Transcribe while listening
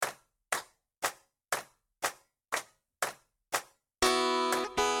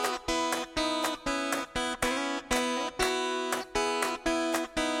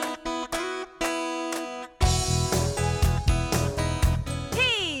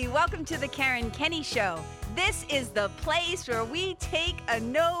welcome to the Karen Kenny Show. This is the place where we take a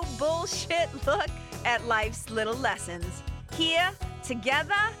no bullshit look at life's little lessons. Here,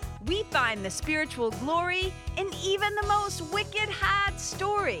 together, we find the spiritual glory in even the most wicked hard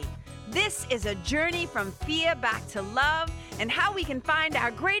story. This is a journey from fear back to love and how we can find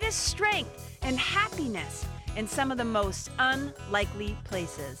our greatest strength and happiness in some of the most unlikely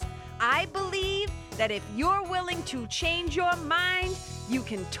places. I believe that if you're willing to change your mind, you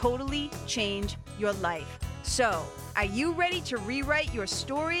can totally change your life. So, are you ready to rewrite your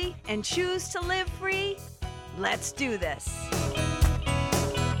story and choose to live free? Let's do this.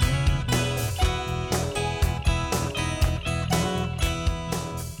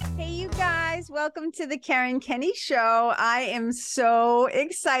 Hey, you guys, welcome to the Karen Kenny Show. I am so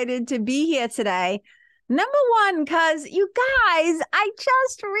excited to be here today. Number one, because you guys, I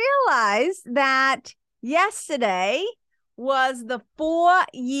just realized that yesterday was the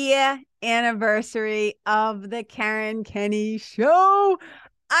 4-year anniversary of the Karen Kenny Show.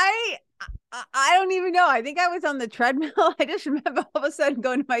 I don't even know. I think I was on the treadmill. I just remember all of a sudden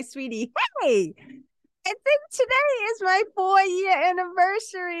going to my sweetie, hey, I think today is my 4-year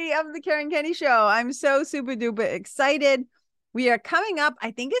anniversary of the Karen Kenny Show. I'm so super duper excited. We are coming up,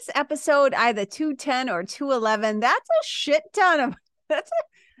 I think it's episode either 210 or 211. That's a shit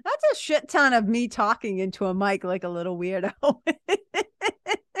ton of me talking into a mic like a little weirdo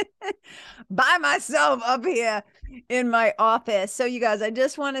by myself up here in my office. So you guys, I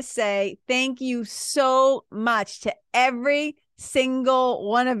just want to say thank you so much to every single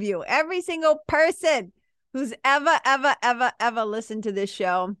one of you, every single person who's ever listened to this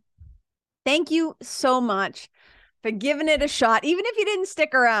show. Thank you so much for giving it a shot. Even if you didn't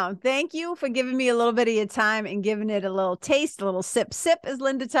stick around, thank you for giving me a little bit of your time and giving it a little taste, a little sip, as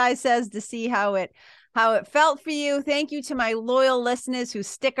Linda Ty says, to see how it felt for you. Thank you to my loyal listeners who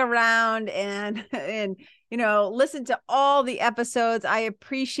stick around and listen to all the episodes. I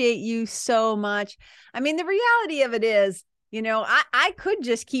appreciate you so much. I mean, the reality of it is, I could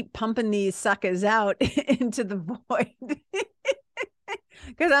just keep pumping these suckers out into the void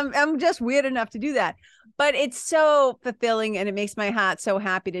because I'm just weird enough to do that. But it's so fulfilling and it makes my heart so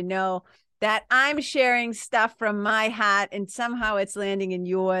happy to know that I'm sharing stuff from my heart and somehow it's landing in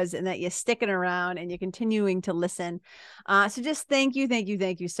yours and that you're sticking around and you're continuing to listen. So just thank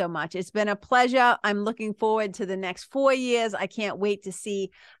you so much. It's been a pleasure. I'm looking forward to the next 4 years. I can't wait to see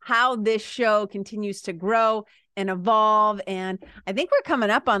how this show continues to grow and evolve. And I think we're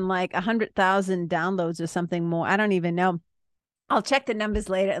coming up on like 100,000 downloads or something more. I don't even know. I'll check the numbers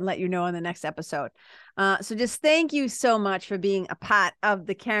later and let you know in the next episode. So just thank you so much for being a part of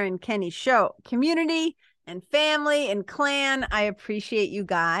the Karen Kenny Show community and family and clan. I appreciate you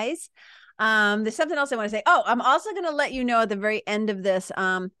guys. There's something else I want to say. Oh, I'm also going to let you know at the very end of this,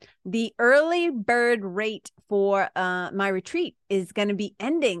 the early bird rate for my retreat is going to be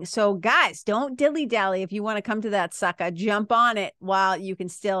ending. So guys, don't dilly-dally. If you want to come to that sucker, jump on it while you can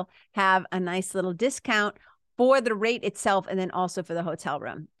still have a nice little discount for the rate itself and then also for the hotel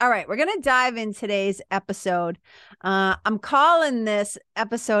room. All right, we're going to dive in today's episode. I'm calling this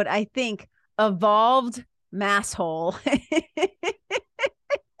episode, I think, Evolved Masshole.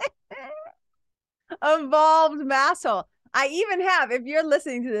 Evolved Masshole. I even have, if you're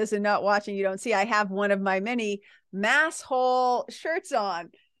listening to this and not watching, you don't see, I have one of my many Masshole shirts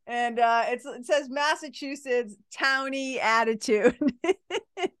on. And it says Massachusetts Townie Attitude.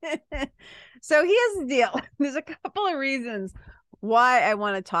 So here's the deal. There's a couple of reasons why I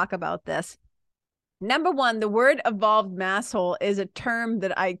want to talk about this. Number one, the word evolved masshole is a term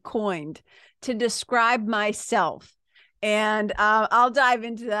that I coined to describe myself. And I'll dive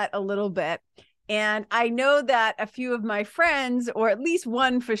into that a little bit. And I know that a few of my friends, or at least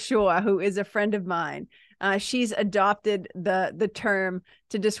one for sure, who is a friend of mine, she's adopted the term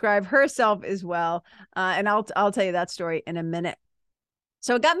to describe herself as well. And I'll tell you that story in a minute.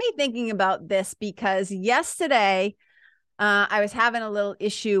 So it got me thinking about this because yesterday I was having a little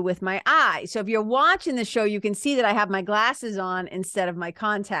issue with my eye. So if you're watching the show, you can see that I have my glasses on instead of my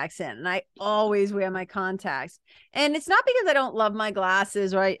contacts in. And I always wear my contacts. And it's not because I don't love my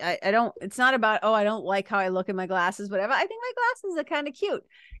glasses or I don't, it's not about, I don't like how I look in my glasses, whatever. I think my glasses are kind of cute.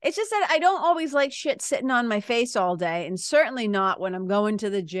 It's just that I don't always like shit sitting on my face all day. And certainly not when I'm going to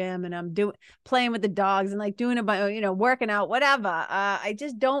the gym and I'm playing with the dogs and like doing working out, whatever. I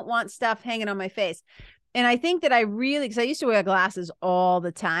just don't want stuff hanging on my face. And I think that because I used to wear glasses all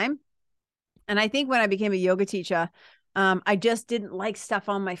the time. And I think when I became a yoga teacher, I just didn't like stuff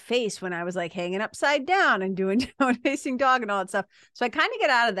on my face when I was like hanging upside down and doing facing dog and all that stuff. So I kind of get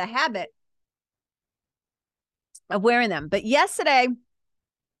out of the habit of wearing them. But yesterday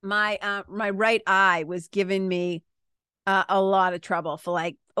my right eye was giving me a lot of trouble for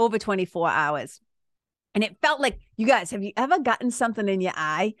like over 24 hours. And it felt like, you guys, have you ever gotten something in your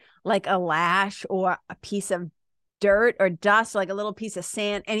eye, like a lash or a piece of dirt or dust, like a little piece of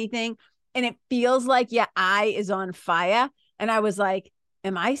sand, anything? And it feels like your eye is on fire. And I was like,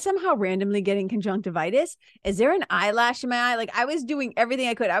 am I somehow randomly getting conjunctivitis? Is there an eyelash in my eye? Like, I was doing everything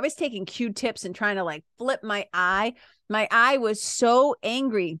I could. I was taking Q-tips and trying to like flip my eye. My eye was so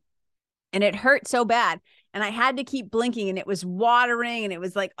angry and it hurt so bad. And I had to keep blinking and it was watering and it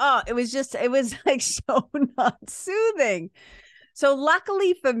was like, oh, it was like so not soothing. So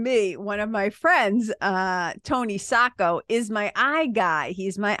luckily for me, one of my friends, Tony Sacco, is my eye guy.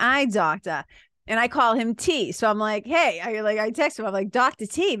 He's my eye doctor. And I call him T. So I'm like, hey, I text him. I'm like, Dr.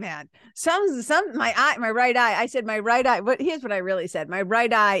 T, man, my right eye. I said, my right eye. But here's what I really said. My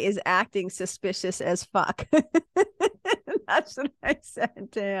right eye is acting suspicious as fuck. That's what I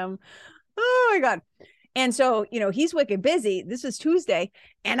said to him. Oh my God. And so, he's wicked busy. This is Tuesday.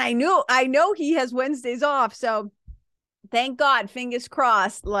 And I know he has Wednesdays off. So thank God, fingers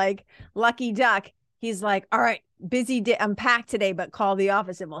crossed, like lucky duck. He's like, all right, busy day. I'm packed today, but call the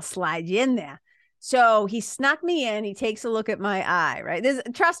office and we'll slide you in there. So he snuck me in. He takes a look at my eye, right?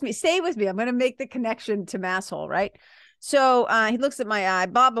 Trust me, stay with me. I'm going to make the connection to Masshole, right? So he looks at my eye,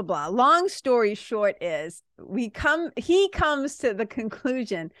 blah, blah, blah. Long story short is he comes to the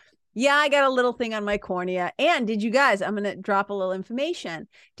conclusion, yeah, I got a little thing on my cornea. And did you guys, I'm going to drop a little information.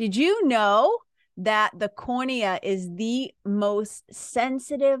 Did you know that the cornea is the most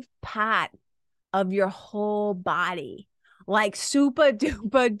sensitive part of your whole body? Like super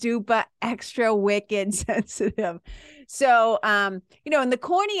duper duper extra wicked sensitive. So, and the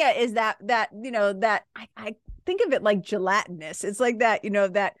cornea is that I think of it like gelatinous. It's like that,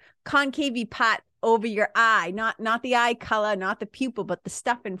 that concave part over your eye, not the eye color, not the pupil, but the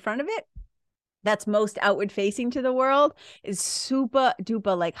stuff in front of it that's most outward facing to the world is super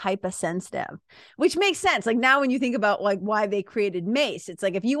duper like hypersensitive, which makes sense. Like now when you think about like why they created mace, it's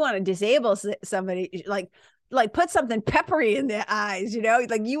like if you want to disable somebody, like put something peppery in their eyes,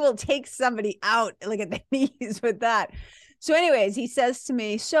 like you will take somebody out like at the knees with that. So anyways, he says to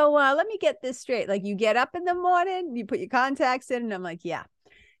me, so let me get this straight. Like you get up in the morning, you put your contacts in, and I'm like, yeah.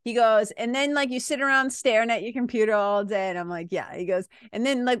 He goes, and then like you sit around staring at your computer all day. And I'm like, yeah. He goes, and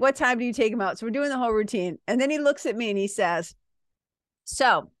then like, what time do you take him out? So we're doing the whole routine. And then he looks at me and he says,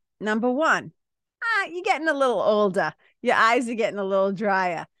 so number one, you're getting a little older. Your eyes are getting a little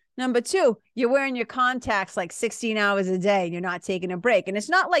drier. Number two, you're wearing your contacts like 16 hours a day and you're not taking a break. And it's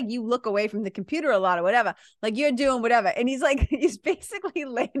not like you look away from the computer a lot or whatever, like you're doing whatever. And he's basically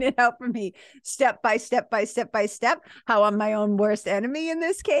laying it out for me step by step by step by step, how I'm my own worst enemy in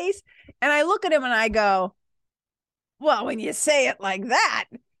this case. And I look at him and I go, well, when you say it like that,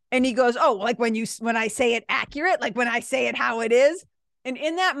 and he goes, oh, like when I say it accurate, like when I say it how it is. And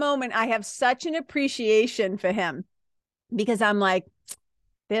in that moment, I have such an appreciation for him because I'm like,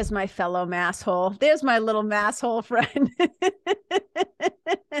 there's my fellow masshole. There's my little masshole friend.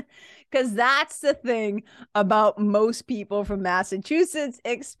 Because that's the thing about most people from Massachusetts,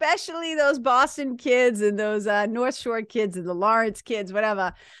 especially those Boston kids and those North Shore kids and the Lawrence kids,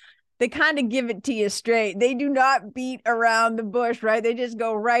 whatever. They kind of give it to you straight. They do not beat around the bush, right? They just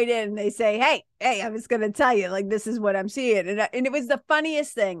go right in and they say, hey, I'm just going to tell you, like, this is what I'm seeing. And it was the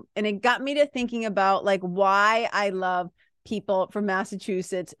funniest thing. And it got me to thinking about like why I love people from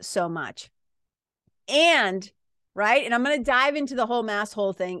Massachusetts so much. And right. And I'm going to dive into the whole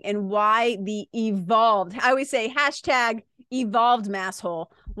masshole thing and why the evolved, I always say hashtag evolved masshole,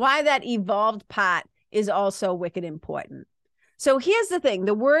 why that evolved part is also wicked important. So here's the thing,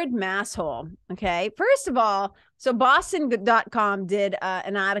 the word masshole. Okay. First of all, so Boston.com did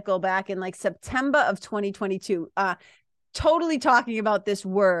an article back in like September of 2022, totally talking about this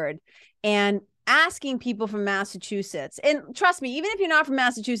word and asking people from Massachusetts. And trust me, even if you're not from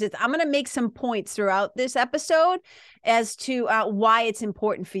Massachusetts, I'm going to make some points throughout this episode as to why it's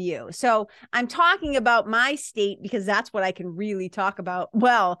important for you. So I'm talking about my state because that's what I can really talk about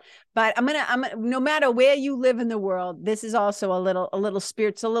well, but I'm gonna no matter where you live in the world, this is also a little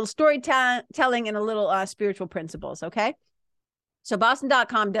spiritual, a little storytelling and a little spiritual principles. Okay. So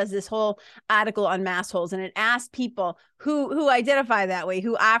Boston.com does this whole article on massholes, and it asks people who identify that way,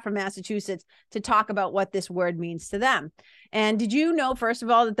 who are from Massachusetts, to talk about what this word means to them. And did you know, first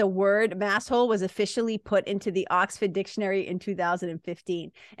of all, that the word masshole was officially put into the Oxford Dictionary in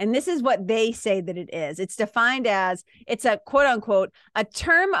 2015? And this is what they say that it is. It's defined as, it's a quote unquote, a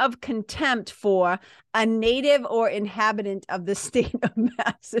term of contempt for a native or inhabitant of the state of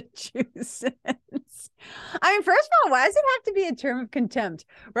Massachusetts. I mean, first of all, why does it have to be a term of contempt?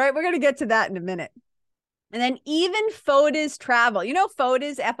 Right? We're going to get to that in a minute. And then even Fodor's Travel, you know,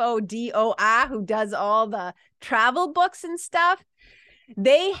 Fodor's, Fodor, who does all the travel books and stuff.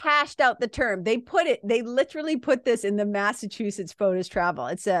 They hashed out the term. They literally put this in the Massachusetts Fodor's Travel.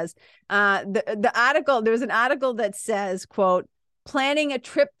 It says, the article, there was an article that says, quote, planning a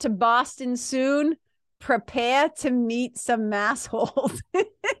trip to Boston soon, prepare to meet some massholes.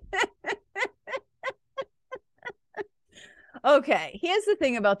 Okay, here's the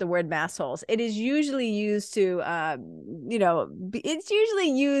thing about the word massholes. It is usually used to, it's usually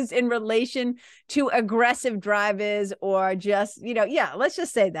used in relation to aggressive drivers or just, let's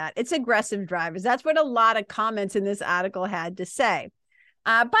just say that. It's aggressive drivers. That's what a lot of comments in this article had to say.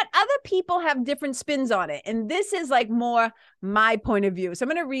 But other people have different spins on it. And this is like more my point of view. So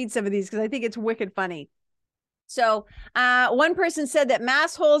I'm going to read some of these because I think it's wicked funny. So one person said that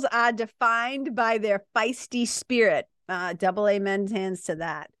massholes are defined by their feisty spirit. Double amen hands to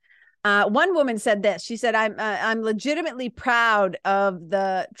that. One woman said this. She said, I'm legitimately proud of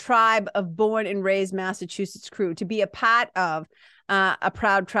the tribe of born and raised Massachusetts crew, to be a part of a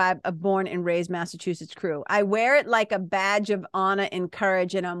proud tribe of born and raised Massachusetts crew. I wear it like a badge of honor and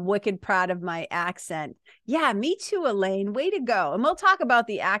courage, and I'm wicked proud of my accent. Yeah, me too, Elaine. Way to go. And we'll talk about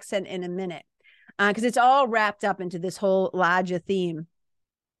the accent in a minute because it's all wrapped up into this whole larger theme.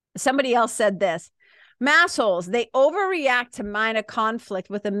 Somebody else said this. Massholes, they overreact to minor conflict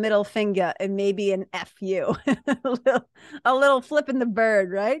with a middle finger and maybe an FU. a little flipping the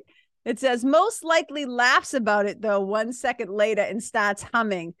bird, right? It says most likely laughs about it, though, 1 second later and starts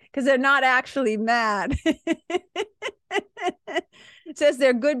humming because they're not actually mad. It says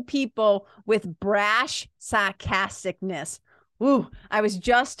they're good people with brash sarcasticness. Ooh, I was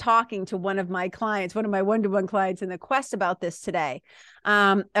just talking to one of my clients, one of my one-to-one clients in the Quest about this today,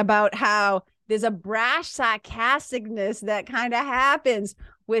 about how there's a brash sarcasticness that kind of happens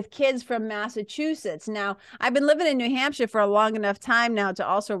with kids from Massachusetts. Now, I've been living in New Hampshire for a long enough time now to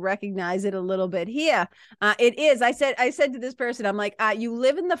also recognize it a little bit here. It is. I said to this person, I'm like, you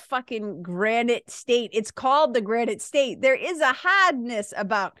live in the fucking Granite State. It's called the Granite State. There is a hardness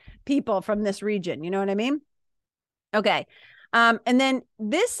about people from this region. You know what I mean? Okay. And then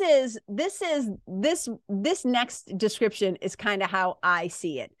this next description is kind of how I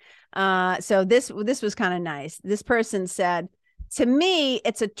see it. So this was kind of nice. This person said, to me,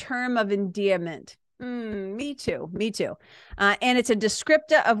 it's a term of endearment. Me too. And it's a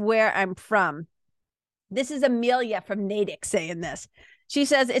descriptor of where I'm from. This is Amelia from Natick saying this. She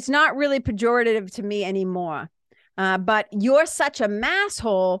says, it's not really pejorative to me anymore. But you're such a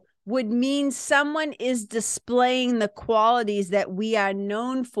masshole would mean someone is displaying the qualities that we are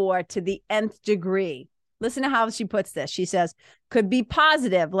known for to the nth degree. Listen to how she puts this. She says, could be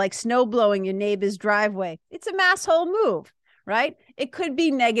positive, like snow blowing your neighbor's driveway. It's a masshole move, right? It could be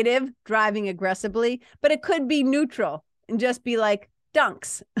negative, driving aggressively, but it could be neutral and just be like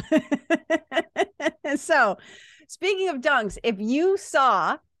dunks. So speaking of dunks, if you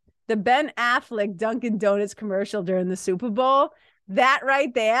saw the Ben Affleck Dunkin' Donuts commercial during the Super Bowl, that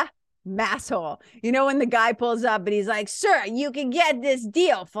right there, masshole. You know, when the guy pulls up and he's like, sir, you can get this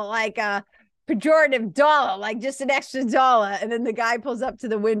deal for like a pejorative dollar, like just an extra dollar. And then the guy pulls up to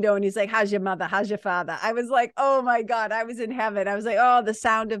the window and he's like, how's your mother? How's your father? I was like, oh my God, I was in heaven. I was like, oh, the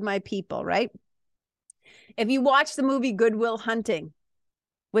sound of my people, right? If you watch the movie Good Will Hunting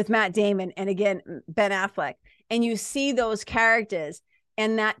with Matt Damon and again, Ben Affleck, and you see those characters,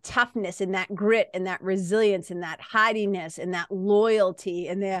 and that toughness and that grit and that resilience and that hardiness and that loyalty,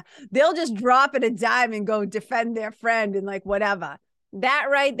 and they'll just drop at a dime and go defend their friend and like whatever. That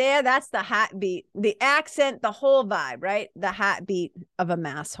right there, that's the heartbeat, the accent, the whole vibe, right? The heartbeat of a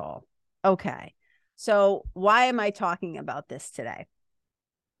masshole. Okay. So why am I talking about this today?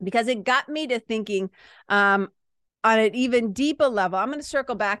 Because it got me to thinking on an even deeper level. I'm going to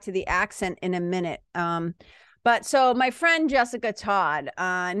circle back to the accent in a minute. But so my friend Jessica Todd,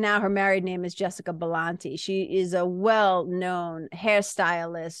 now her married name is Jessica Belanti. She is a well-known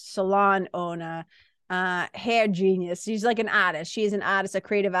hairstylist, salon owner, hair genius. She's like an artist. She is an artist, a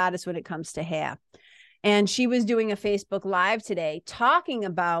creative artist when it comes to hair. And she was doing a Facebook Live today talking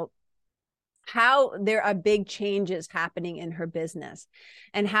about how there are big changes happening in her business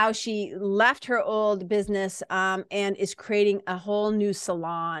and how she left her old business and is creating a whole new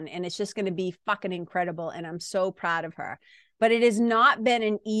salon. And it's just going to be fucking incredible. And I'm so proud of her. But it has not been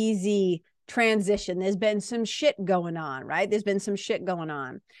an easy transition. There's been some shit going on, right? There's been some shit going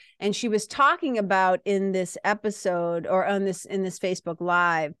on. And she was talking about in this episode or in this Facebook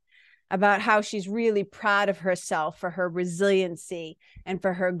Live about how she's really proud of herself for her resiliency and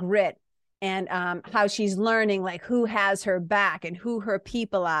for her grit. and how she's learning like who has her back and who her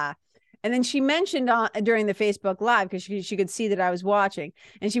people are. And then she mentioned during the Facebook Live, because she could see that I was watching.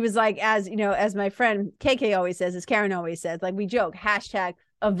 And she was like, as you know, as my friend KK always says, as Karen always says, like we joke, hashtag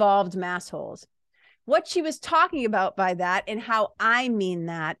evolved massholes. What she was talking about by that, and how I mean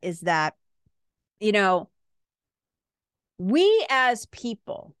that, is that, you know, we as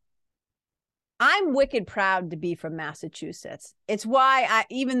people, I'm wicked proud to be from Massachusetts. It's why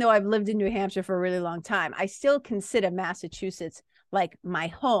even though I've lived in New Hampshire for a really long time, I still consider Massachusetts like my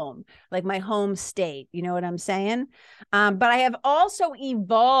home state. You know what I'm saying? But I have also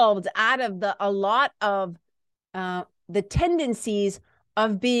evolved out of a lot of the tendencies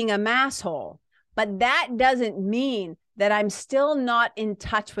of being a masshole. But that doesn't mean that I'm still not in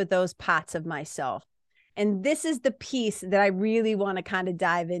touch with those parts of myself. And this is the piece that I really want to kind of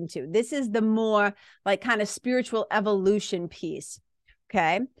dive into. This is the more like kind of spiritual evolution piece.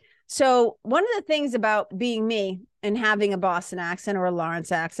 Okay. So one of the things about being me and having a Boston accent or a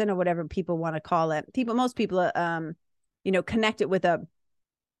Lawrence accent or whatever people want to call it, most people, connect it with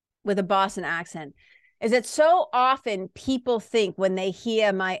a Boston accent, is that so often people think when they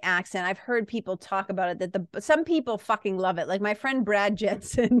hear my accent, I've heard people talk about it, that some people fucking love it. Like my friend Brad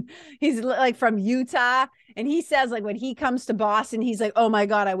Jensen, he's like from Utah, and he says like when he comes to Boston, he's like, oh my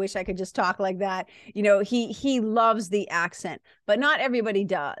God, I wish I could just talk like that. You know, he loves the accent, but not everybody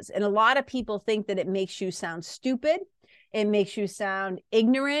does. And a lot of people think that it makes you sound stupid. It makes you sound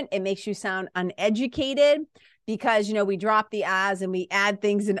ignorant. It makes you sound uneducated because, you know, we drop the I's and we add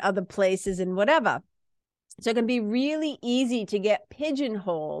things in other places and whatever. So it can be really easy to get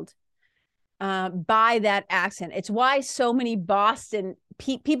pigeonholed by that accent. It's why so many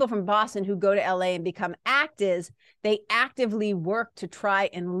people from Boston who go to LA and become actors, they actively work to try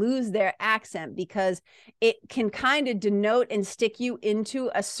and lose their accent, because it can kind of denote and stick you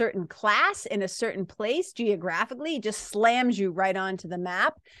into a certain class in a certain place geographically. It just slams you right onto the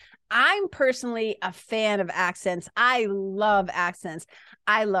map. I'm personally a fan of accents. I love accents.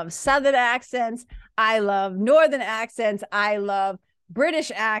 I love Southern accents. I love Northern accents. I love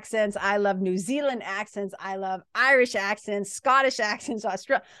British accents. I love New Zealand accents. I love Irish accents, Scottish accents,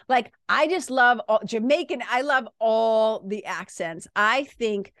 Australia. Like, I just love Jamaican. I love all the accents. I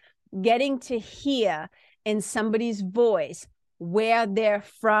think getting to hear in somebody's voice where they're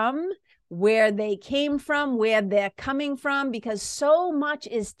from, where they came from, where they're coming from, because so much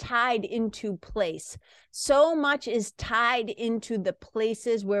is tied into place. So much is tied into the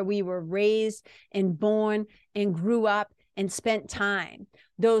places where we were raised and born and grew up and spent time.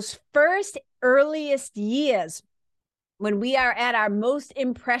 Those first earliest years, when we are at our most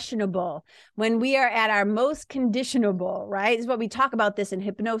impressionable, when we are at our most conditionable, right? This is what we talk about this in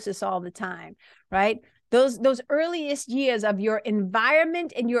hypnosis all the time, right? Those earliest years of your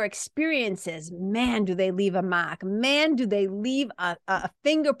environment and your experiences, man, do they leave a mark. Man, do they leave a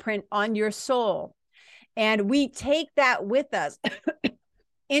fingerprint on your soul. And we take that with us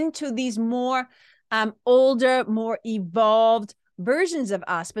into these more older, more evolved versions of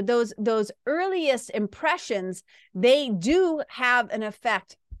us. But those earliest impressions, they do have an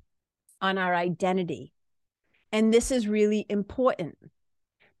effect on our identity. And this is really important,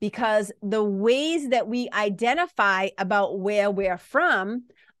 because the ways that we identify about where we're from,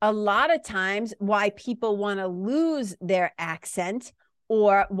 a lot of times why people want to lose their accent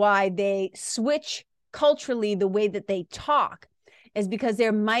or why they switch culturally the way that they talk, is because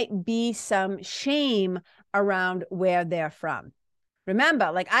there might be some shame around where they're from.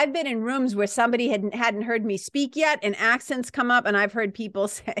 Remember, like I've been in rooms where somebody hadn't heard me speak yet, and accents come up, and I've heard people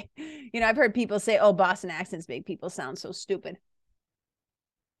say, oh, Boston accents make people sound so stupid.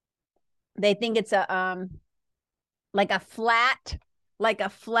 They think it's like a flat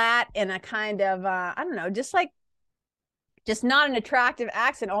and a kind of I don't know, just not an attractive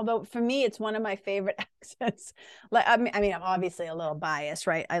accent. Although for me, it's one of my favorite accents. Like I mean, I'm obviously a little biased,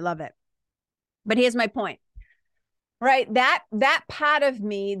 right? I love it. But here's my point, right? That part of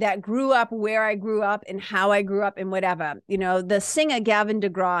me that grew up where I grew up and how I grew up and whatever, you know, the singer Gavin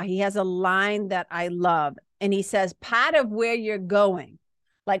DeGraw, he has a line that I love, and he says, part of where you're going,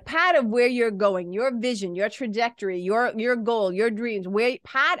 like part of where you're going, your vision, your trajectory, your goal, your dreams,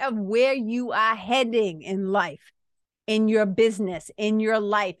 part of where you are heading in life, in your business, in your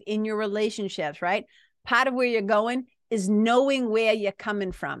life, in your relationships, right? Part of where you're going is knowing where you're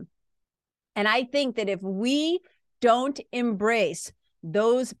coming from. And I think that if we don't embrace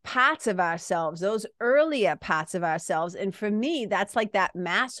those parts of ourselves, those earlier parts of ourselves, and for me, that's like that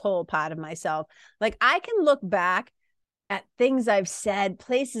masshole part of myself. Like I can look back at things I've said,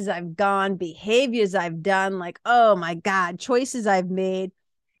 places I've gone, behaviors I've done, like, oh my God, choices I've made.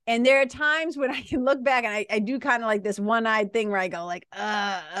 And there are times when I can look back and I do kind of like this one-eyed thing where I go like,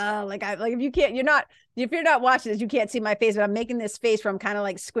 like if you can't, if you're not watching this, you can't see my face, but I'm making this face where I'm kind of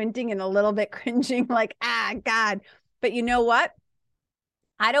like squinting and a little bit cringing, like, God. But you know what?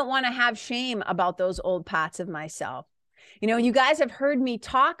 I don't want to have shame about those old parts of myself. You guys have heard me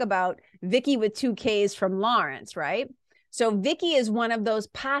talk about Vicky with 2Ks from Lawrence, right? So Vicky is one of those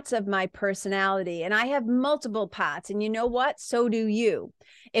parts of my personality, and I have multiple parts. And you know what? So do you.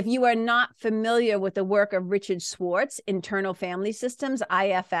 If you are not familiar with the work of Richard Schwartz, Internal Family Systems,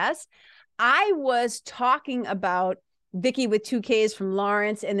 IFS, I was talking about Vicky with 2Ks from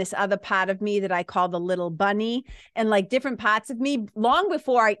Lawrence and this other part of me that I call the little bunny, and like different parts of me long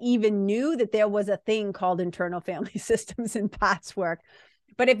before I even knew that there was a thing called internal family systems and parts work.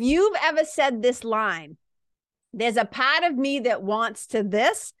 But if you've ever said this line, there's a part of me that wants to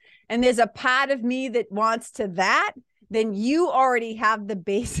this, and there's a part of me that wants to that, then you already have the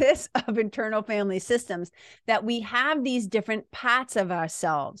basis of internal family systems, that we have these different parts of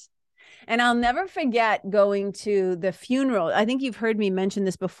ourselves. And I'll never forget going to the funeral. I think you've heard me mention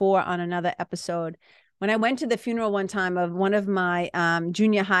this before on another episode. When I went to the funeral one time of one of my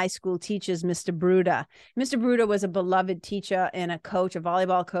junior high school teachers, Mr. Bruder. Mr. Bruder was a beloved teacher and a coach, a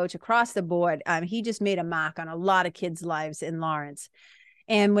volleyball coach across the board. He just made a mark on a lot of kids' lives in Lawrence.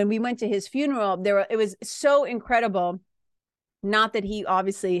 And when we went to his funeral, it was so incredible. Not that he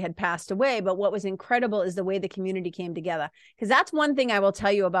obviously had passed away, but what was incredible is the way the community came together. Because that's one thing I will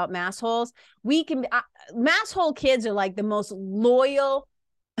tell you about Massholes. Masshole kids are like the most loyal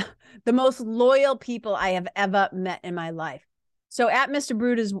people I have ever met in my life. So at Mr.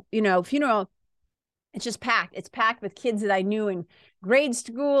 Bruder's, funeral, it's just packed. It's packed with kids that I knew in grade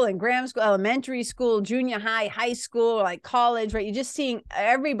school and grammar school, elementary school, junior high, high school, like college, right? You're just seeing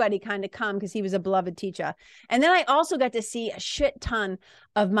everybody kind of come because he was a beloved teacher. And then I also got to see a shit ton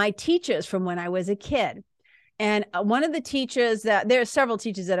of my teachers from when I was a kid. And one of the teachers there are several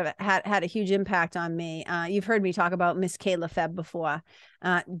teachers that have had a huge impact on me. You've heard me talk about Miss Kay Lefebvre before.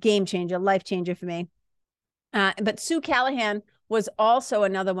 Game changer, life changer for me. But Sue Callahan was also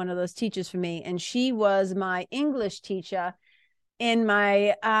another one of those teachers for me. And she was my English teacher in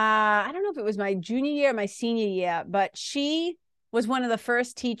my, I don't know if it was my junior year or my senior year, but she was one of the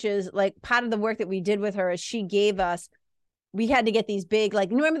first teachers. Like, part of the work that we did with her is she gave us, we had to get these big,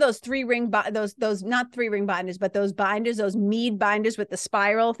 like, remember those those not 3-ring binders, but those binders, those mead binders with the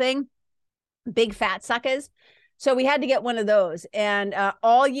spiral thing, big fat suckers. So we had to get one of those. And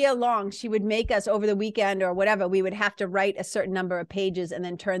all year long, she would make us, over the weekend or whatever, we would have to write a certain number of pages and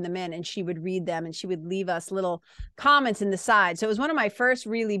then turn them in, and she would read them, and she would leave us little comments in the side. So it was one of my first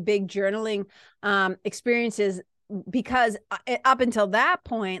really big journaling experiences, because up until that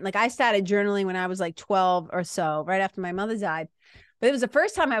point, like, I started journaling when I was like 12 or so, right after my mother died. But it was the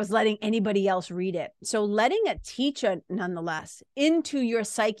first time I was letting anybody else read it. So letting a teacher, nonetheless, into your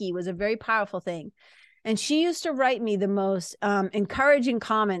psyche was a very powerful thing. And she used to write me the most encouraging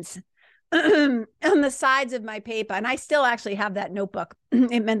comments on the sides of my paper. And I still actually have that notebook.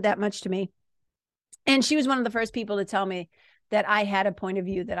 It meant that much to me. And she was one of the first people to tell me that I had a point of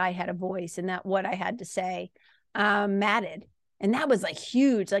view, that I had a voice, and that what I had to say mattered. And that was like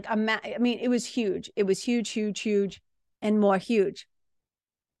huge. Like, I mean, it was huge. It was huge, huge, huge, and more huge.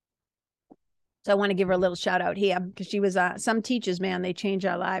 So I want to give her a little shout out here, because she was some teachers, man, they changed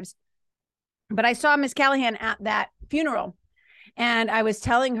our lives. But I saw Miss Callahan at that funeral, and I was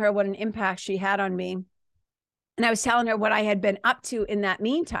telling her what an impact she had on me. And I was telling her what I had been up to in that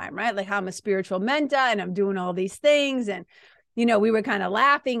meantime, right? Like, how I'm a spiritual mentor and I'm doing all these things. And, we were kind of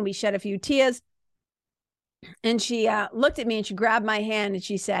laughing. We shed a few tears. And she looked at me and she grabbed my hand and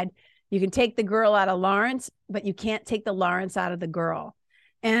she said, "You can take the girl out of Lawrence, but you can't take the Lawrence out of the girl."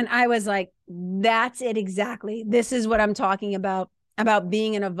 And I was like, that's it exactly. This is what I'm talking about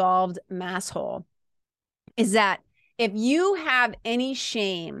being an evolved masshole, is that if you have any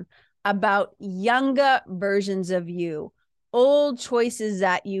shame about younger versions of you, old choices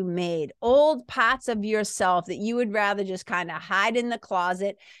that you made, old parts of yourself that you would rather just kind of hide in the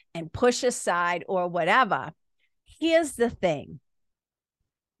closet and push aside or whatever, here's the thing.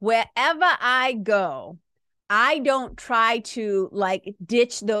 Wherever I go, I don't try to like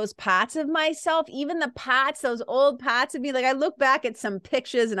ditch those parts of myself, even the parts, those old parts of me. Like, I look back at some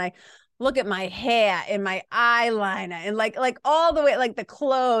pictures and I look at my hair and my eyeliner and like all the way, like the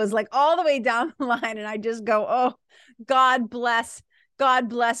clothes, like all the way down the line. And I just go, oh, God bless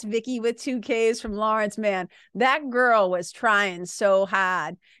Vicky with 2Ks from Lawrence, man. That girl was trying so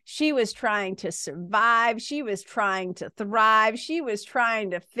hard. She was trying to survive. She was trying to thrive. She was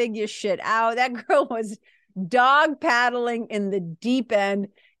trying to figure shit out. That girl was dog paddling in the deep end,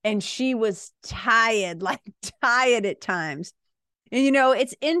 And she was tired, like tired at times. And, you know,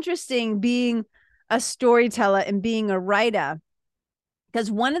 it's interesting being a storyteller and being a writer, because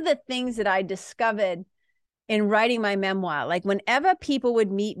one of the things that I discovered in writing my memoir, like whenever people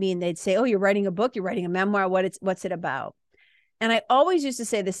would meet me and they'd say, oh, you're writing a book, you're writing a memoir, what's it about? And I always used to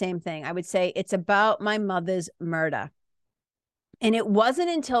say the same thing. I would say, it's about my mother's murder. And it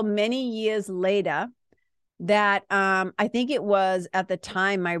wasn't until many years later that I think it was at the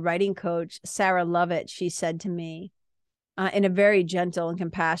time my writing coach, Sarah Lovett, she said to me in a very gentle and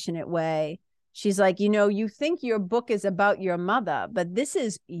compassionate way, she's like, you know, you think your book is about your mother, but this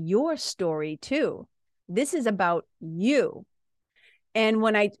is your story too. This is about you. And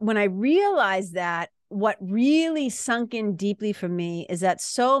when I realized that, what really sunk in deeply for me is that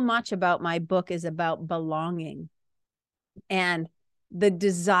so much about my book is about belonging, and the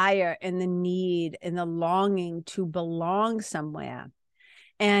desire and the need and the longing to belong somewhere.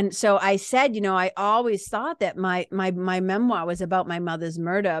 And so I said, you know, I always thought that my memoir was about my mother's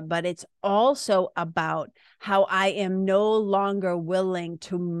murder, but it's also about how I am no longer willing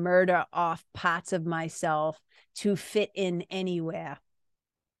to murder off parts of myself to fit in anywhere.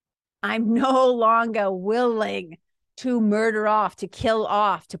 I'm no longer willing to murder off, to kill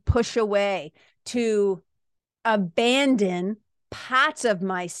off, to push away, to abandon parts of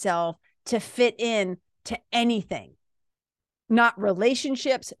myself to fit in to anything. Not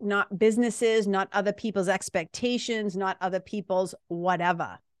relationships, not businesses, not other people's expectations, not other people's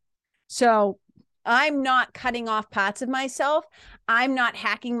whatever. So I'm not cutting off parts of myself. I'm not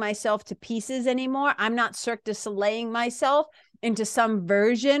hacking myself to pieces anymore. I'm not Cirque du Soleiling myself into some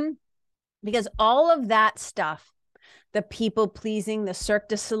version, because all of that stuff, the people pleasing, the Cirque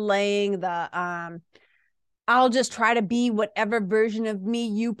du Soleiling, the I'll just try to be whatever version of me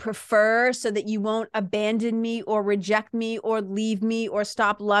you prefer so that you won't abandon me or reject me or leave me or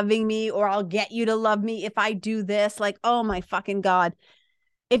stop loving me, or I'll get you to love me if I do this. Like, oh my fucking God.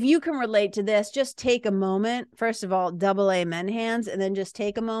 If you can relate to this, just take a moment. First of all, double amen hands, and then just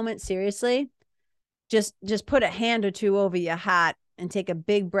take a moment. Seriously, just put a hand or two over your heart and take a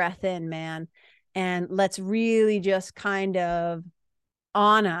big breath in, man. And let's really just kind of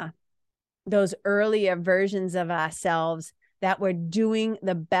honor those earlier versions of ourselves that were doing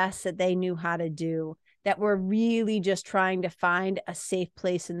the best that they knew how to do, that were really just trying to find a safe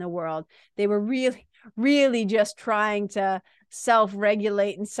place in the world. They were really, really just trying to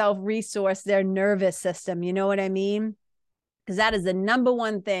self-regulate and self-resource their nervous system. You know what I mean? Because that is the number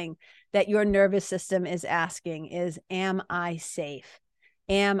one thing that your nervous system is asking is, am I safe?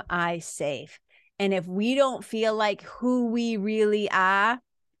 Am I safe? And if we don't feel like who we really are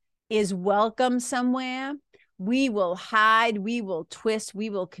is welcome somewhere, we will hide, we will twist, we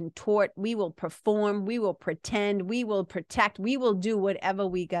will contort, we will perform, we will pretend, we will protect, we will do whatever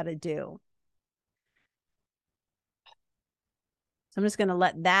we got to do. So I'm just going to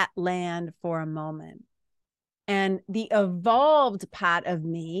let that land for a moment. And the evolved part of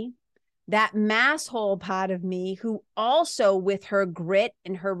me, that Masshole part of me, who also with her grit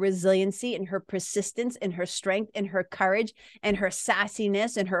and her resiliency and her persistence and her strength and her courage and her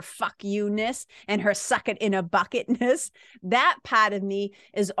sassiness and her fuck you-ness and her suck it in a bucketness, that part of me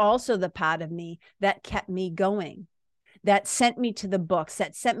is also the part of me that kept me going, that sent me to the books,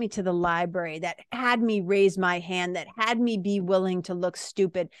 that sent me to the library, that had me raise my hand, that had me be willing to look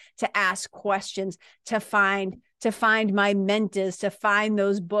stupid, to ask questions, to find my mentors, to find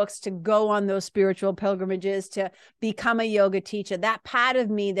those books, to go on those spiritual pilgrimages, to become a yoga teacher. That part of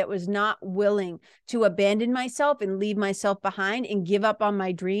me that was not willing to abandon myself and leave myself behind and give up on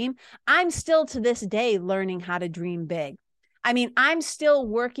my dream, I'm still to this day learning how to dream big. I mean, I'm still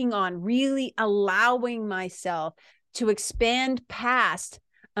working on really allowing myself to expand past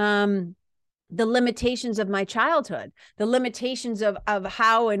the limitations of my childhood, the limitations of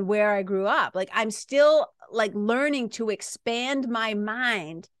how and where I grew up. Like, I'm still like learning to expand my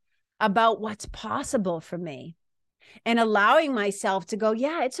mind about what's possible for me, and allowing myself to go,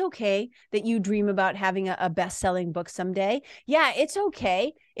 yeah, it's okay that you dream about having a best-selling book someday. Yeah, it's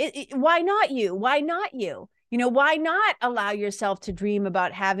okay. Why not you? Why not you? You know, why not allow yourself to dream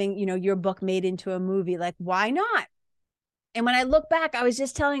about having, you know, your book made into a movie? Like, why not? And when I look back, I was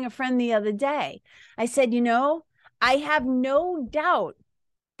just telling a friend the other day, I said, you know, I have no doubt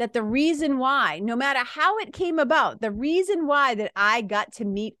that the reason why, no matter how it came about, the reason why that I got to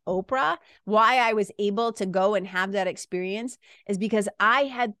meet Oprah, why I was able to go and have that experience, is because I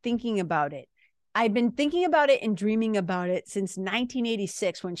had thinking about it. I've been thinking about it and dreaming about it since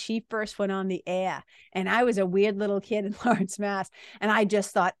 1986 when she first went on the air. And I was a weird little kid in Lawrence, Mass. And I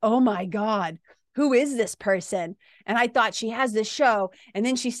just thought, oh my God, who is this person? And I thought she has this show. And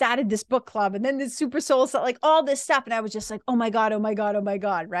then she started this book club and then this Super Soul, like all this stuff. And I was just like, oh my God, oh my God, oh my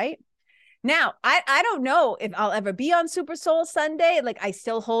God. Right now, I don't know if I'll ever be on Super Soul Sunday. Like I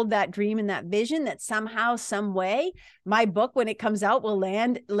still hold that dream and that vision that somehow, some way, my book, when it comes out, will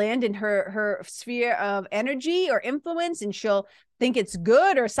land in her sphere of energy or influence. And she'll think it's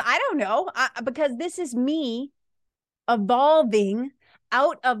good or so. I don't know, because this is me evolving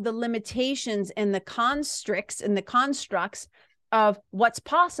out of the limitations and the constructs of what's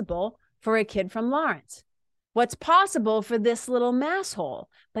possible for a kid from Lawrence, what's possible for this little masshole.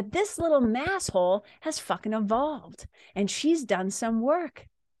 But this little masshole has fucking evolved and she's done some work.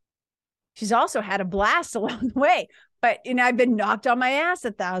 She's also had a blast along the way, but I've been knocked on my ass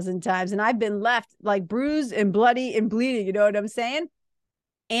 1,000 times and I've been left like bruised and bloody and bleeding. You know what I'm saying?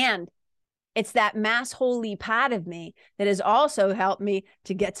 And it's that mass-holy part of me that has also helped me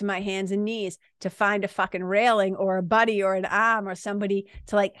to get to my hands and knees, to find a fucking railing or a buddy or an arm or somebody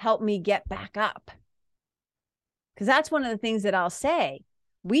to like help me get back up. Because that's one of the things that I'll say.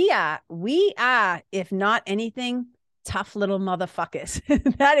 We are, if not anything, tough little motherfuckers.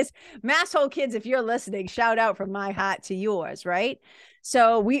 That is, Masshole kids, if you're listening, shout out from my heart to yours, right?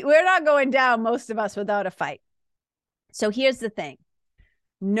 So we're not going down, most of us, without a fight. So here's the thing.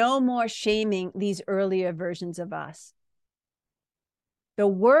 No more shaming these earlier versions of us. The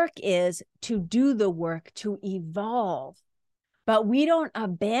work is to do the work, to evolve. But we don't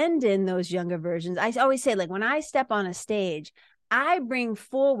abandon those younger versions. I always say, like, when I step on a stage, I bring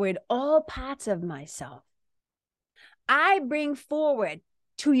forward all parts of myself. I bring forward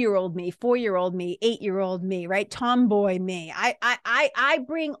 2-year-old me, 4-year-old me, 8-year-old me, right? Tomboy me. I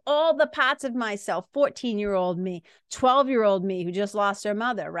bring all the parts of myself, 14-year-old me, 12-year-old me who just lost her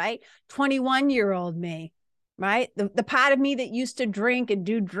mother, right? 21-year-old me, right? The part of me that used to drink and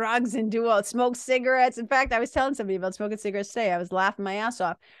do drugs and smoke cigarettes. In fact, I was telling somebody about smoking cigarettes today. I was laughing my ass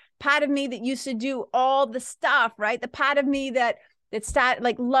off. Part of me that used to do all the stuff, right? The part of me that started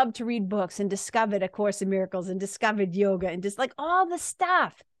like loved to read books and discovered A Course in Miracles and discovered yoga and just like all the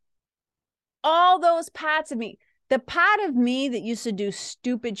stuff, all those parts of me, the part of me that used to do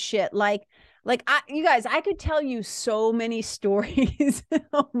stupid shit. You guys, I could tell you so many stories.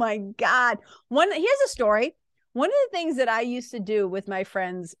 Oh my God. Here's a story. One of the things that I used to do with my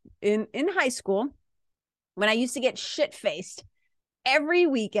friends in high school, when I used to get shit-faced every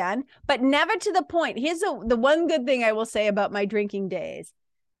weekend, but never to the point. Here's the one good thing I will say about my drinking days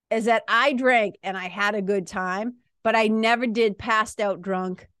is that I drank and I had a good time, but I never did passed out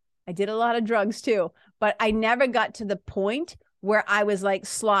drunk. I did a lot of drugs too, but I never got to the point where I was like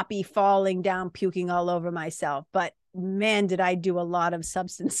sloppy, falling down, puking all over myself. But man, did I do a lot of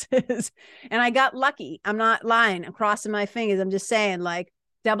substances. And I got lucky. I'm not lying. I'm crossing my fingers. I'm just saying, like,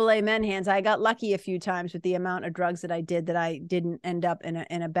 double amen hands. I got lucky a few times with the amount of drugs that I did, that I didn't end up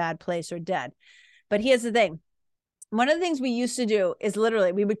in a bad place or dead. But here's the thing. One of the things we used to do is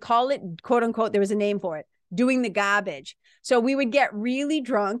literally, we would call it, quote unquote, there was a name for it, doing the garbage. So we would get really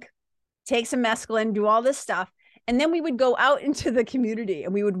drunk, take some mescaline, do all this stuff. And then we would go out into the community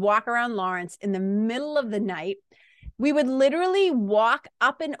and we would walk around Lawrence in the middle of the night. We would literally walk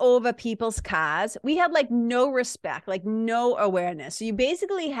up and over people's cars. We had like no respect, like no awareness. So you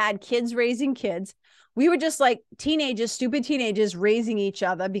basically had kids raising kids. We were just like teenagers, stupid teenagers raising each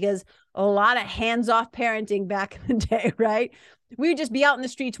other, because a lot of hands-off parenting back in the day, right? We would just be out in the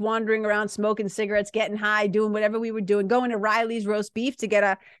streets, wandering around, smoking cigarettes, getting high, doing whatever we were doing, going to Riley's roast beef to get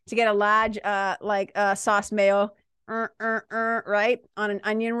a large sauce mayo, right, on an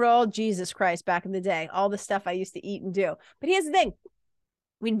onion roll. Jesus Christ, back in the day, all the stuff I used to eat and do. But here's the thing.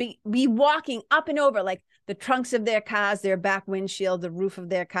 We'd be walking up and over like the trunks of their cars, their back windshield, the roof of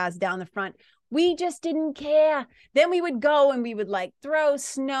their cars, down the front. We just didn't care. Then we would go and we would like throw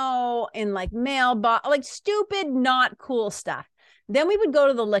snow in like mailbox, like stupid, not cool stuff. Then we would go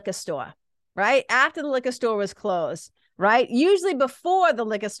to the liquor store, right? After the liquor store was closed, right? Usually before the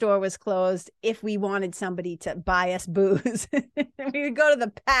liquor store was closed, if we wanted somebody to buy us booze. We would go to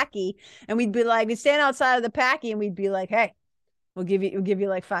the Packy and we'd stand outside of the Packy and we'd be like, hey, we'll give you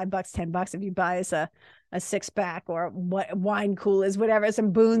like $5, $10 if you buy us a 6-pack or what wine coolers, whatever,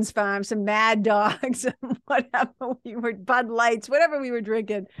 some Boone's Farm, some Mad Dogs, whatever we were, Bud Lights, whatever we were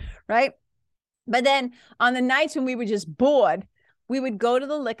drinking, right? But then on the nights when we were just bored, we would go to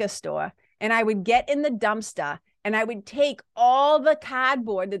the liquor store and I would get in the dumpster and I would take all the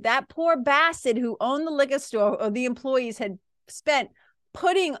cardboard that poor bastard who owned the liquor store or the employees had spent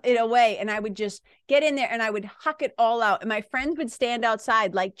putting it away. And I would just get in there and I would huck it all out. And my friends would stand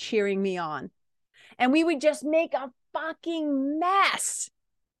outside like cheering me on. And we would just make a fucking mess.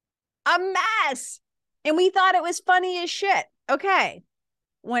 a mess. And we thought it was funny as shit. Okay.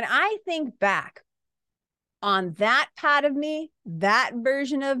 When I think back on that part of me, that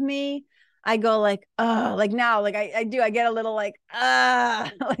version of me, I go like, oh, like now, like I do, I get a little like,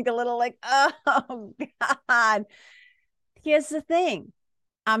 like a little like, oh God. Here's the thing.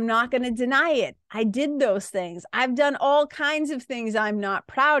 I'm not going to deny it. I did those things. I've done all kinds of things I'm not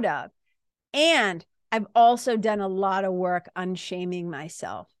proud of. And I've also done a lot of work unshaming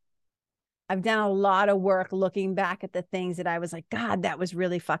myself. I've done a lot of work looking back at the things that I was like, God, that was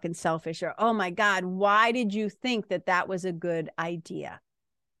really fucking selfish. Or, oh my God, why did you think that that was a good idea?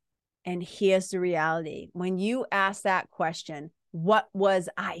 And here's the reality. When you ask that question, what was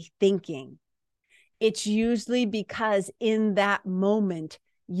I thinking? It's usually because in that moment,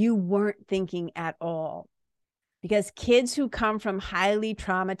 you weren't thinking at all. Because kids who come from highly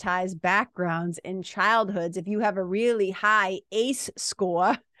traumatized backgrounds in childhoods, if you have a really high ACE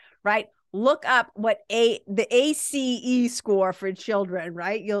score, right? Look up what the ACE score for children,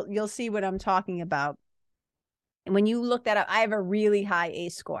 right? You'll see what I'm talking about. And when you look that up, I have a really high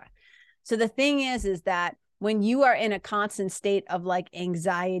ACE score. So the thing is that when you are in a constant state of like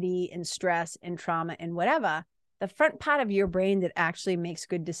anxiety and stress and trauma and whatever, the front part of your brain that actually makes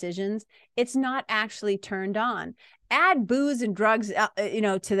good decisions, it's not actually turned on. Add booze and drugs,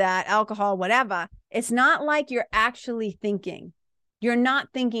 to that, alcohol, whatever. It's not like you're actually thinking. You're not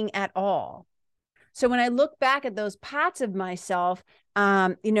thinking at all. So when I look back at those parts of myself,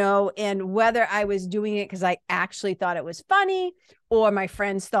 and whether I was doing it because I actually thought it was funny, or my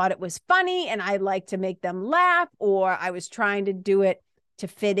friends thought it was funny and I like to make them laugh, or I was trying to do it to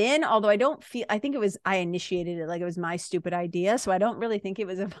fit in, although I think I initiated it, like it was my stupid idea. So I don't really think it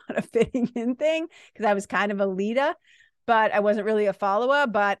was about a fitting in thing because I was kind of a leader, but I wasn't really a follower.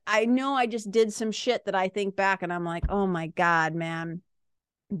 But I know I just did some shit that I think back and I'm like, oh my God, man,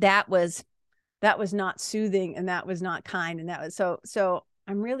 that was not soothing and that was not kind. And that was so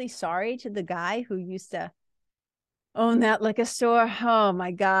I'm really sorry to the guy who used to own that liquor store. Oh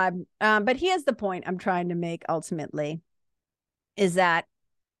my God. But here's the point I'm trying to make ultimately is that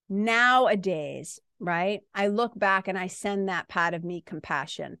nowadays, right? I look back and I send that part of me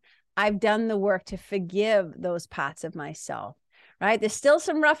compassion. I've done the work to forgive those parts of myself, right? There's still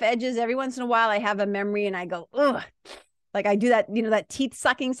some rough edges. Every once in a while I have a memory and I go, ugh, like I do that, that teeth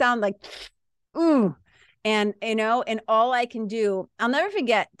sucking sound, like, ooh. And, and all I can do, I'll never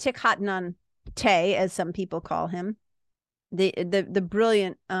forget Thich Nhat Hanh, as some people call him, the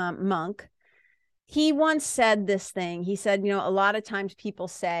brilliant monk. He once said this thing. He said, a lot of times people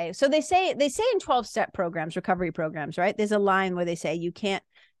say, so they say in 12-step programs, recovery programs, right? There's a line where they say, you can't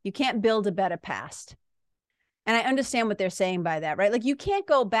build a better past. And I understand what they're saying by that, right? Like you can't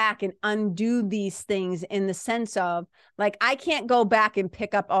go back and undo these things in the sense of like, I can't go back and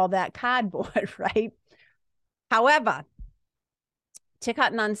pick up all that cardboard, right? However, Thich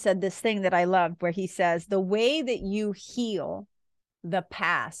Nhat Hanh said this thing that I loved where he says, the way that you heal the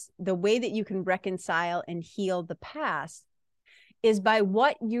past, the way that you can reconcile and heal the past is by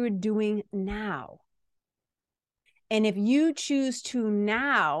what you're doing now. And if you choose to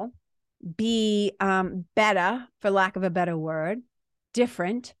now be better, for lack of a better word,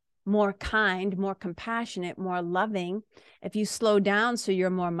 different, more kind, more compassionate, more loving, if you slow down so you're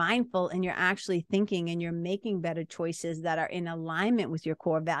more mindful and you're actually thinking and you're making better choices that are in alignment with your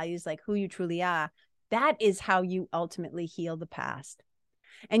core values, like who you truly are, that is how you ultimately heal the past.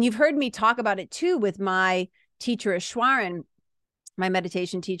 And you've heard me talk about it too with my teacher, Ashwaran, my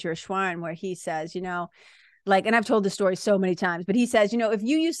meditation teacher, Ashwaran, where he says, like, and I've told the story so many times, but he says, if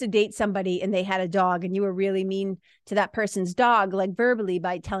you used to date somebody and they had a dog and you were really mean to that person's dog, like verbally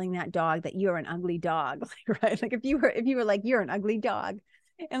by telling that dog that you're an ugly dog, like, right? Like if you were like, you're an ugly dog,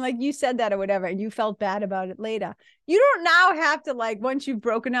 and like you said that or whatever, and you felt bad about it later, you don't now have to, like, once you've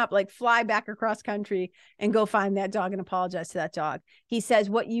broken up, like fly back across country and go find that dog and apologize to that dog. He says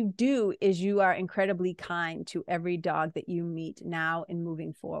what you do is you are incredibly kind to every dog that you meet now and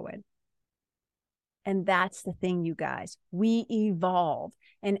moving forward. And that's the thing, you guys, we evolve.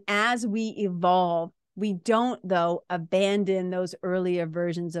 And as we evolve, we don't, though, abandon those earlier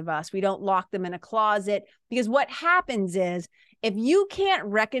versions of us. We don't lock them in a closet, because what happens is if you can't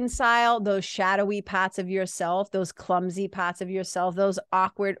reconcile those shadowy parts of yourself, those clumsy parts of yourself, those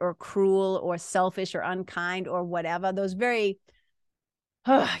awkward or cruel or selfish or unkind or whatever, those very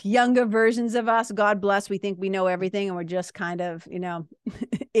younger versions of us, God bless, we think we know everything and we're just kind of,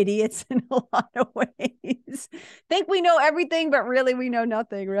 idiots in a lot of ways. Think we know everything, but really we know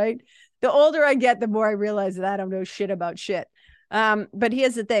nothing, right? The older I get, the more I realize that I don't know shit about shit. But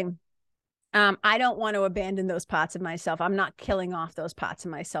here's the thing. I don't want to abandon those parts of myself. I'm not killing off those parts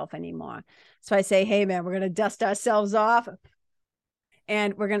of myself anymore. So I say, hey man, we're going to dust ourselves off,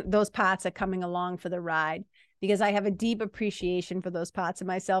 and those parts are coming along for the ride, because I have a deep appreciation for those parts of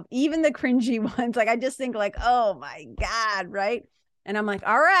myself, even the cringy ones. Like I just think like, oh my God, right? And I'm like,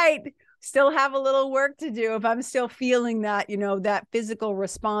 all right, still have a little work to do if I'm still feeling that, that physical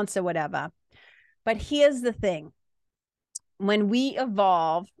response or whatever. But here's the thing. When we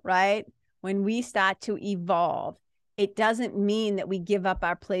evolve, right? When we start to evolve, it doesn't mean that we give up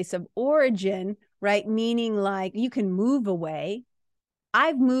our place of origin, right? Meaning like you can move away.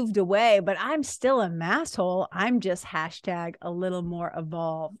 I've moved away, but I'm still a masshole. I'm just hashtag a little more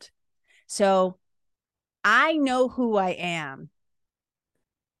evolved. So I know who I am.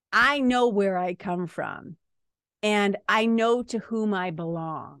 I know where I come from, and I know to whom I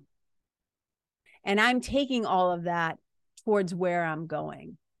belong. And I'm taking all of that towards where I'm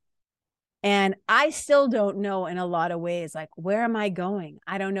going. And I still don't know in a lot of ways, like, where am I going?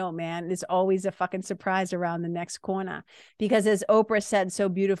 I don't know, man. There's always a fucking surprise around the next corner. Because as Oprah said so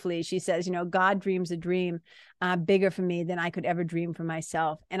beautifully, she says, God dreams a dream bigger for me than I could ever dream for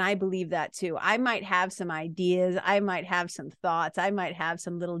myself. And I believe that too. I might have some ideas. I might have some thoughts. I might have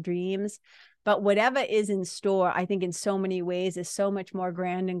some little dreams. But whatever is in store, I think in so many ways is so much more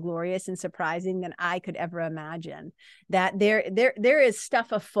grand and glorious and surprising than I could ever imagine. That there is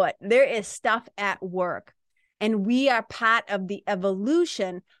stuff afoot. There is stuff at work. And we are part of the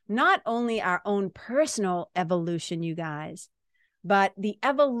evolution, not only our own personal evolution, you guys, but the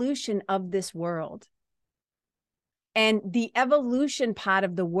evolution of this world. And the evolution part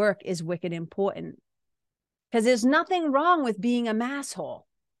of the work is wicked important, because there's nothing wrong with being a masshole.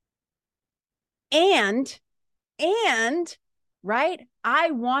 And right,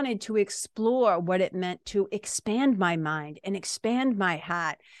 I wanted to explore what it meant to expand my mind and expand my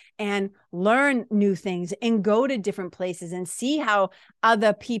heart and learn new things and go to different places and see how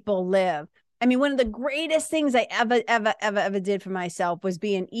other people live. I mean, one of the greatest things I ever did for myself was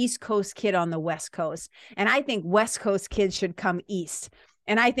be an East Coast kid on the West Coast. And I think West Coast kids should come east.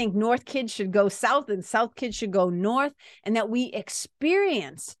 And I think North kids should go south, and South kids should go north, and that we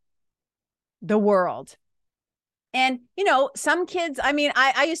experience the world. And, some kids, I mean,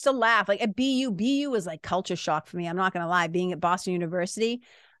 I used to laugh like at BU was like culture shock for me. I'm not going to lie. Being at Boston University,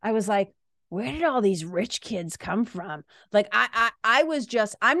 I was like, where did all these rich kids come from? Like, I was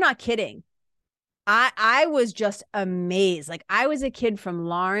just, I'm not kidding. I was just amazed. Like, I was a kid from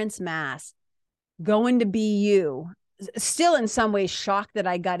Lawrence, Mass, going to BU, still in some ways shocked that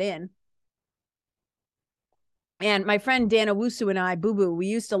I got in. And my friend Dana Wusu and I, Boo Boo, we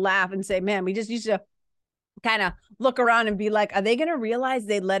used to laugh and say, man, we just used to kind of look around and be like, are they going to realize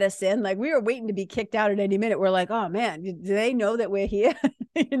they let us in? Like, we were waiting to be kicked out at any minute. We're like, oh man, do they know that we're here?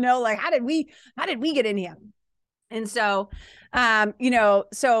 Like, how did we get in here? And so,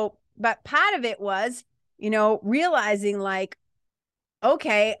 but part of it was, realizing like,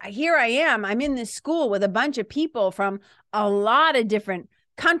 okay, here I am. I'm in this school with a bunch of people from a lot of different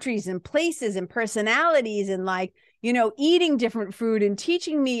countries and places and personalities, and like, eating different food and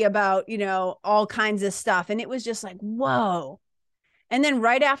teaching me about, all kinds of stuff. And it was just like, whoa. And then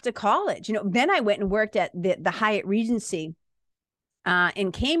right after college, then I went and worked at the Hyatt Regency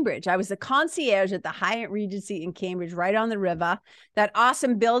in Cambridge. I was the concierge at the Hyatt Regency in Cambridge, right on the river. That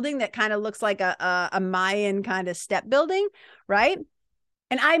awesome building that kind of looks like a Mayan kind of step building, right?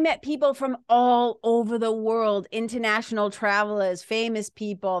 And I met people from all over the world, international travelers, famous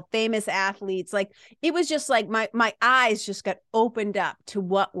people, famous athletes. Like, it was just like my eyes just got opened up to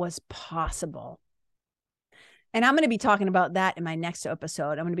what was possible. And I'm going to be talking about that in my next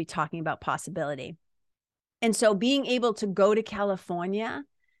episode. I'm going to be talking about possibility. And so being able to go to California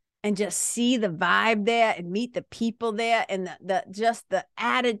and just see the vibe there and meet the people there, and just the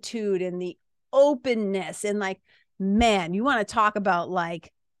attitude and the openness, and like, man, you want to talk about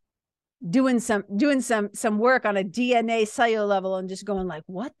like doing some work on a DNA cellular level and just going like,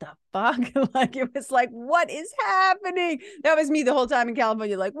 what the fuck? Like, it was like, what is happening? That was me the whole time in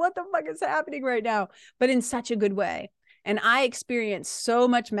California. Like, what the fuck is happening right now? But in such a good way. And I experienced so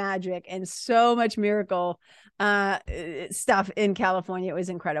much magic and so much miracle stuff in California. It was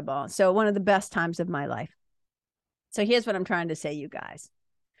incredible. So one of the best times of my life. So here's what I'm trying to say, you guys.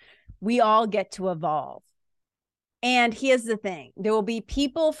 We all get to evolve. And here's the thing. There will be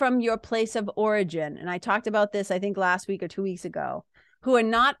people from your place of origin, and I talked about this, I think, last week or 2 weeks ago, who are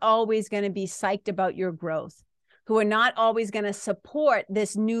not always going to be psyched about your growth, who are not always going to support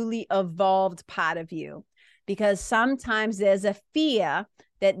this newly evolved part of you, because sometimes there's a fear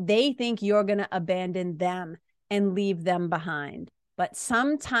that they think you're going to abandon them and leave them behind. But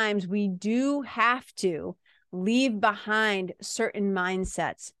sometimes we do have to leave behind certain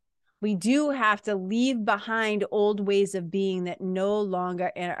mindsets. We do have to leave behind old ways of being that no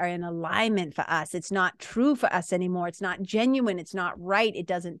longer are in alignment for us. It's not true for us anymore. It's not genuine. It's not right. It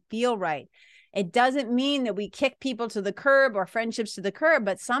doesn't feel right. It doesn't mean that we kick people to the curb or friendships to the curb,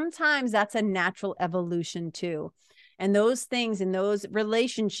 but sometimes that's a natural evolution too. And those things in those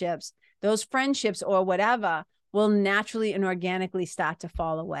relationships, those friendships or whatever, will naturally and organically start to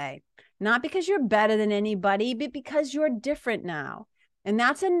fall away. Not because you're better than anybody, but because you're different now. And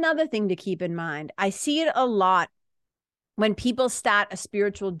that's another thing to keep in mind. I see it a lot when people start a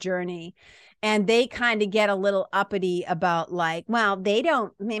spiritual journey and they kind of get a little uppity about like, well, they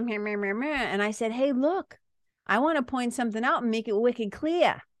don't. And I said, hey, look, I want to point something out and make it wicked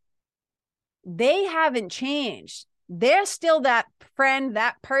clear. They haven't changed. They're still that friend,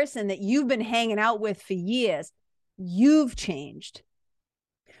 that person that you've been hanging out with for years. You've changed.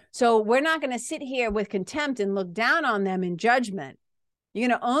 So we're not going to sit here with contempt and look down on them in judgment. You're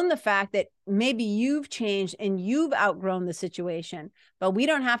going to own the fact that maybe you've changed and you've outgrown the situation, but we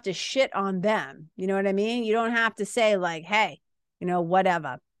don't have to shit on them. You know what I mean? You don't have to say like, hey,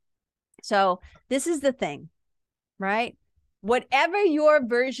 whatever. So this is the thing, right? Whatever your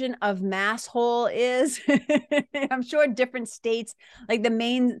version of Masshole is, I'm sure different states, like the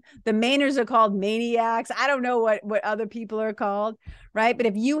Mainers are called maniacs. I don't know what other people are called, right? But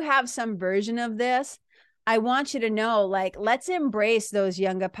if you have some version of this, I want you to know, like, let's embrace those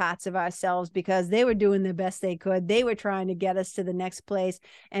younger parts of ourselves because they were doing the best they could. They were trying to get us to the next place.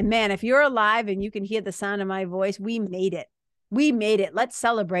 And man, if you're alive and you can hear the sound of my voice, we made it. We made it. Let's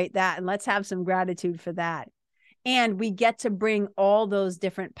celebrate that and let's have some gratitude for that. And we get to bring all those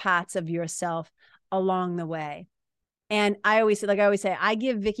different parts of yourself along the way. And I always say, I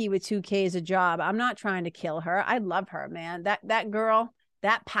give Vicky with 2Ks a job. I'm not trying to kill her. I love her, man. That girl,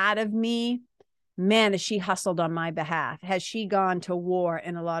 that part of me, man, has she hustled on my behalf? Has she gone to war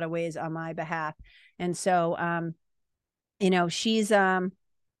in a lot of ways on my behalf? And so, she's the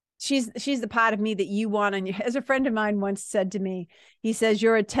part of me that you want. And as a friend of mine once said to me, he says,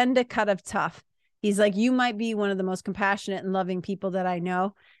 you're a tender cut of tough. He's like, you might be one of the most compassionate and loving people that I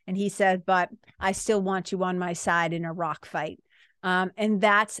know. And he said, but I still want you on my side in a rock fight. And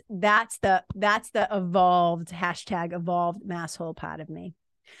that's the evolved #evolved part of me.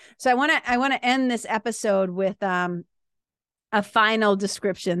 So I want to end this episode with a final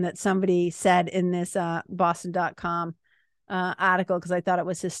description that somebody said in this Boston.com article, because I thought it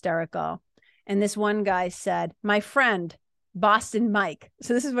was hysterical. And this one guy said, my friend, Boston Mike.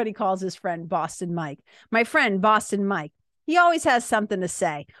 So this is what he calls his friend, Boston Mike. My friend, Boston Mike. He always has something to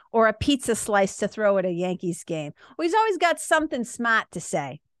say or a pizza slice to throw at a Yankees game. Or he's always got something smart to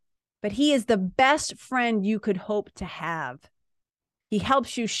say. But he is the best friend you could hope to have. He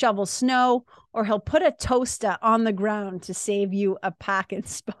helps you shovel snow, or he'll put a toaster on the ground to save you a parking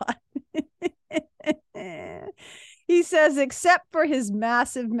spot. He says, except for his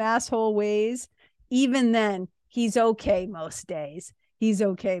massive Masshole ways, even then, he's okay most days. He's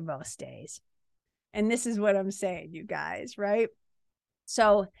okay most days. And this is what I'm saying, you guys, right?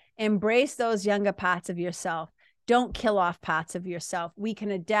 So embrace those younger parts of yourself. Don't kill off parts of yourself. We can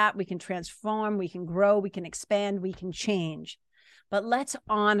adapt, we can transform, we can grow, we can expand, we can change. But let's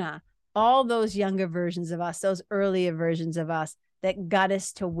honor all those younger versions of us, those earlier versions of us that got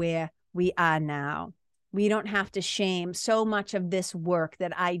us to where we are now. We don't have to shame. So much of this work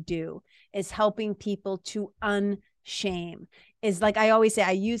that I do is helping people to unshame. Is like I always say,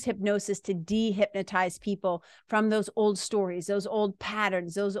 I use hypnosis to dehypnotize people from those old stories, those old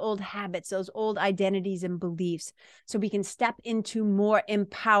patterns, those old habits, those old identities and beliefs, so we can step into more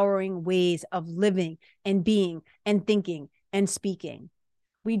empowering ways of living and being and thinking and speaking.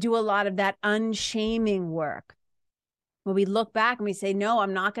 We do a lot of that unshaming work where we look back and we say, no,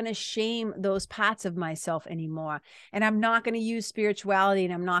 I'm not going to shame those parts of myself anymore. And I'm not going to use spirituality,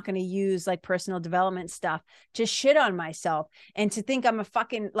 and I'm not going to use like personal development stuff to shit on myself and to think I'm a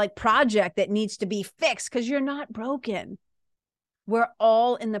fucking like project that needs to be fixed, because you're not broken. We're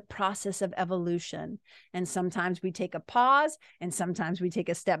all in the process of evolution. And sometimes we take a pause, and sometimes we take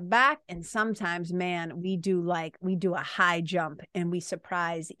a step back, and sometimes, man, we do a high jump and we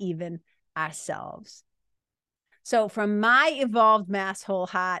surprise even ourselves. So from my evolved Masshole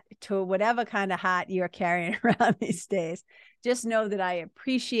heart to whatever kind of heart you're carrying around these days, just know that I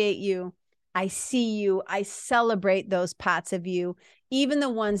appreciate you. I see you. I celebrate those parts of you, even the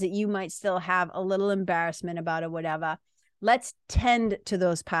ones that you might still have a little embarrassment about or whatever. Let's tend to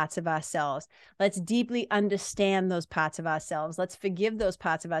those parts of ourselves. Let's deeply understand those parts of ourselves. Let's forgive those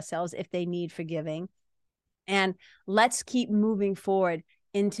parts of ourselves if they need forgiving. And let's keep moving forward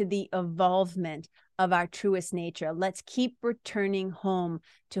into the evolvement of our truest nature. Let's keep returning home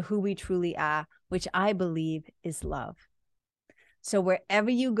to who we truly are, which I believe is love. So wherever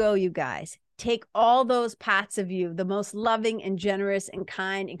you go, you guys, take all those parts of you, the most loving and generous and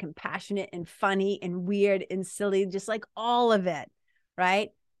kind and compassionate and funny and weird and silly, just like all of it, right?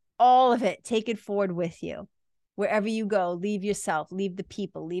 All of it, take it forward with you. Wherever you go, leave yourself, leave the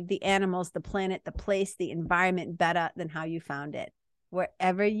people, leave the animals, the planet, the place, the environment better than how you found it.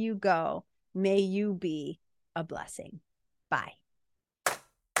 Wherever you go, may you be a blessing. Bye.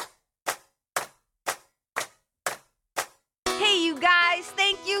 Hey, you guys,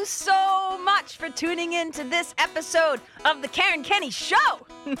 thank you so much for tuning in to this episode of The Karen Kenny Show.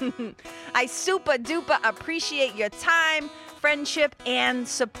 I super duper appreciate your time, friendship, and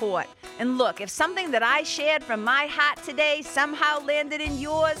support. And look, if something that I shared from my heart today somehow landed in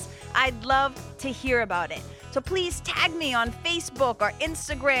yours, I'd love to hear about it. So please tag me on Facebook or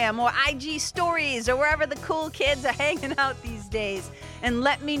Instagram or IG stories or wherever the cool kids are hanging out these days, and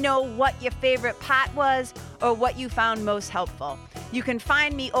let me know what your favorite part was or what you found most helpful. You can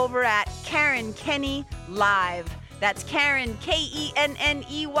find me over at Karen Kenny Live. That's Karen,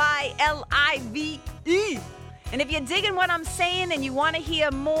 KenneYlive. And if you're digging what I'm saying and you want to hear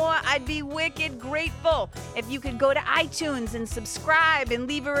more, I'd be wicked grateful if you could go to iTunes and subscribe and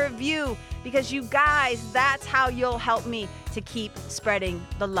leave a review, because you guys, that's how you'll help me to keep spreading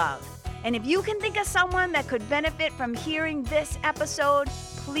the love. And if you can think of someone that could benefit from hearing this episode,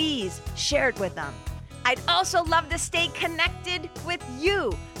 please share it with them. I'd also love to stay connected with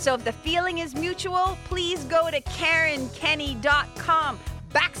you. So if the feeling is mutual, please go to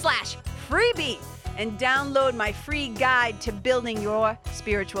KarenKenny.com/freebie and download my free guide to building your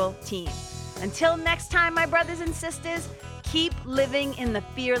spiritual team. Until next time, my brothers and sisters, keep living in the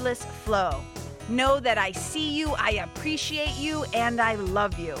fearless flow. Know that I see you, I appreciate you, and I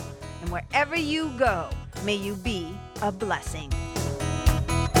love you. And wherever you go, may you be a blessing.